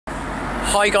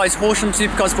Hi guys, Horsham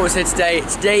Supercars Sports here today.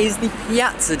 Today is the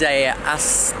Piazza day at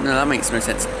Aston. No, that makes no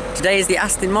sense. Today is the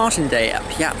Aston Martin day at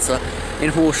Piazza in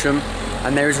Horsham,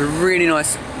 and there is a really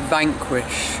nice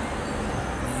Vanquish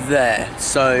there.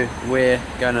 So we're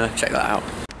gonna check that out.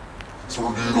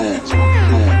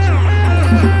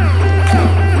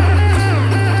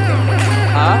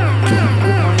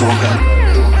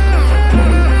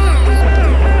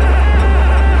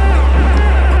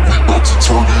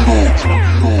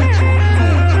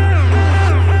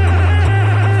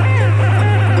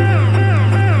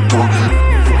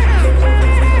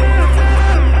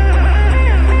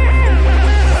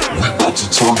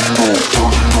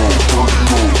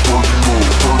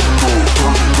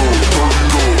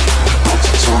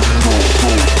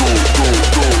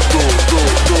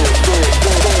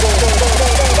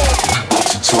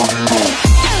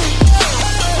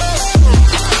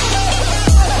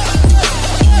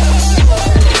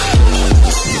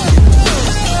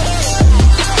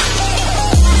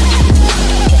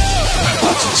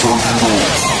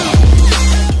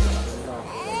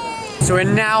 So we're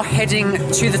now heading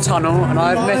to the tunnel, and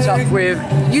I've met up with,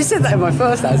 you said that in my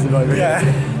first Aston moment. Yeah.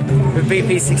 With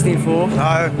BP164.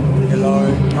 No, hello,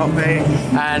 not me.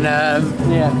 And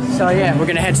yeah, we're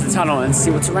gonna head to the tunnel and see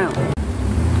what's around.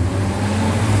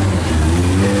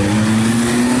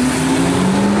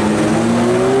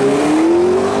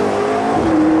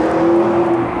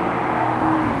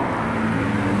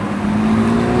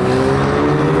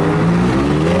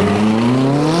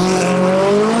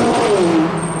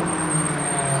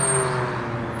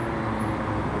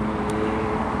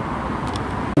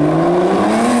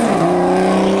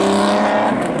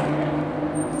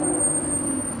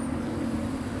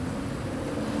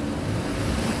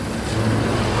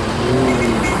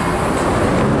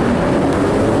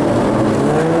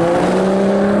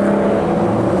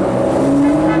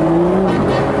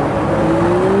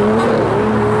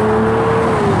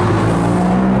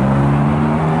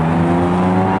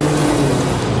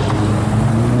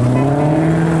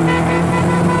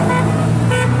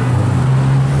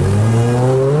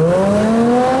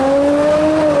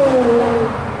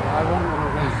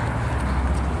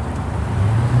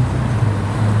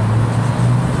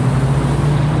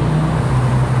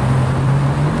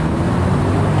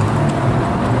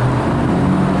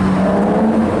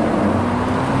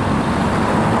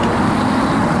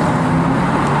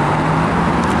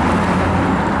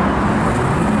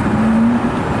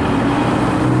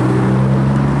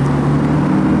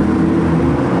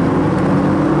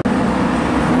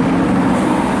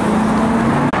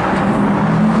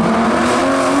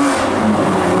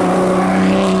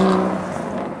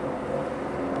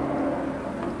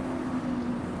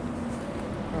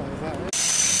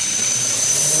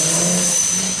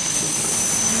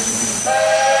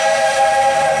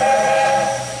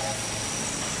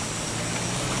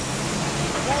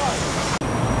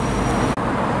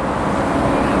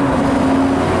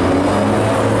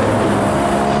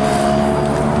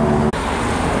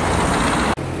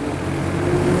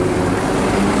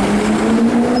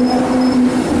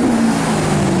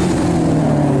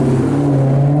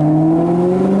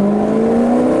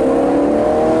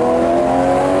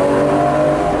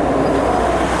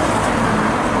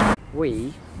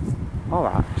 We are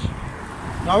at...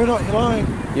 No, we're not, you're lying.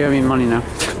 You owe me money now.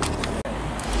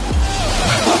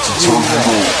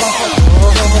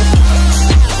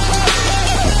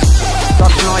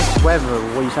 Such nice weather,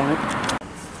 what are you saying?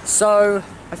 So,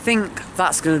 I think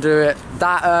that's going to do it.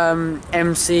 That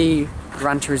MC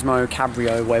Gran Turismo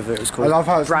Cabrio, whatever it was called. I love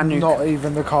how it's brand new. Not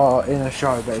even the car in a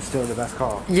show, but it's still the best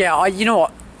car. Yeah, you know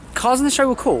what? Cars in the show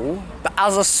were cool, but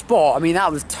as a sport, I mean,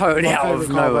 that was totally out of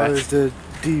nowhere. My favourite car was the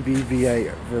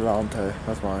DB8 Volante.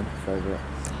 That's mine favourite.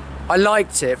 I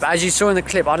liked it, but as you saw in the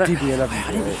clip, I DB11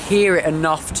 I didn't hear it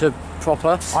enough to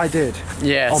proper. I did.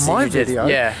 Yeah, on my video.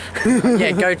 Yeah,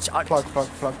 yeah. Go. Plug.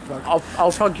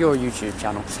 I'll plug your YouTube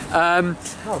channel.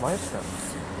 No, my Instagram.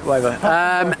 Whatever.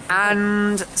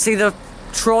 And see the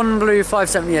Tron Blue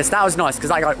 570. Yes, that was nice because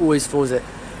that guy always falls it.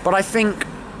 But I think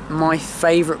my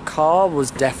favourite car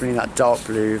was definitely that dark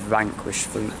blue Vanquish,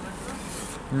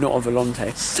 not a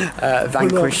Volante.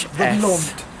 Vanquish F.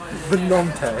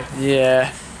 Volante.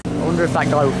 Yeah. I wonder if that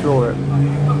guy will floor it.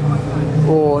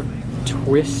 Or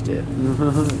twist it.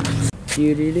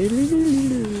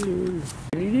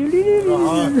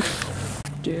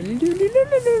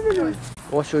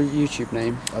 What's your YouTube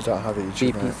name? I don't have a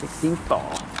YouTube name. BP164.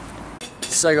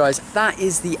 So guys, that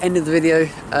is the end of the video.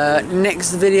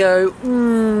 Next video...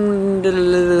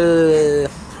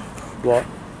 what?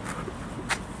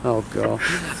 Oh god.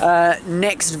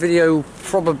 Next video will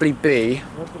probably be...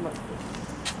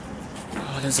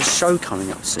 there's a show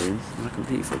coming up soon. I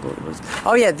completely forgot what it was.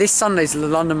 Oh yeah, this Sunday's the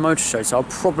London Motor Show, so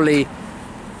it'll probably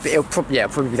be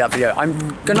that video.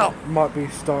 I'm gonna might be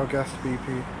Starguest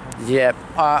BP. Yeah,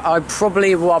 I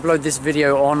probably will upload this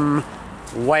video on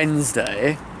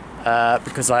Wednesday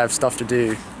because I have stuff to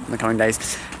do in the coming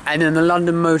days, and then the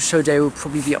London Motor Show day will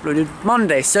probably be uploaded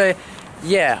Monday. So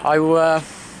yeah, I will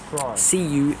see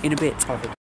you in a bit. Perfect.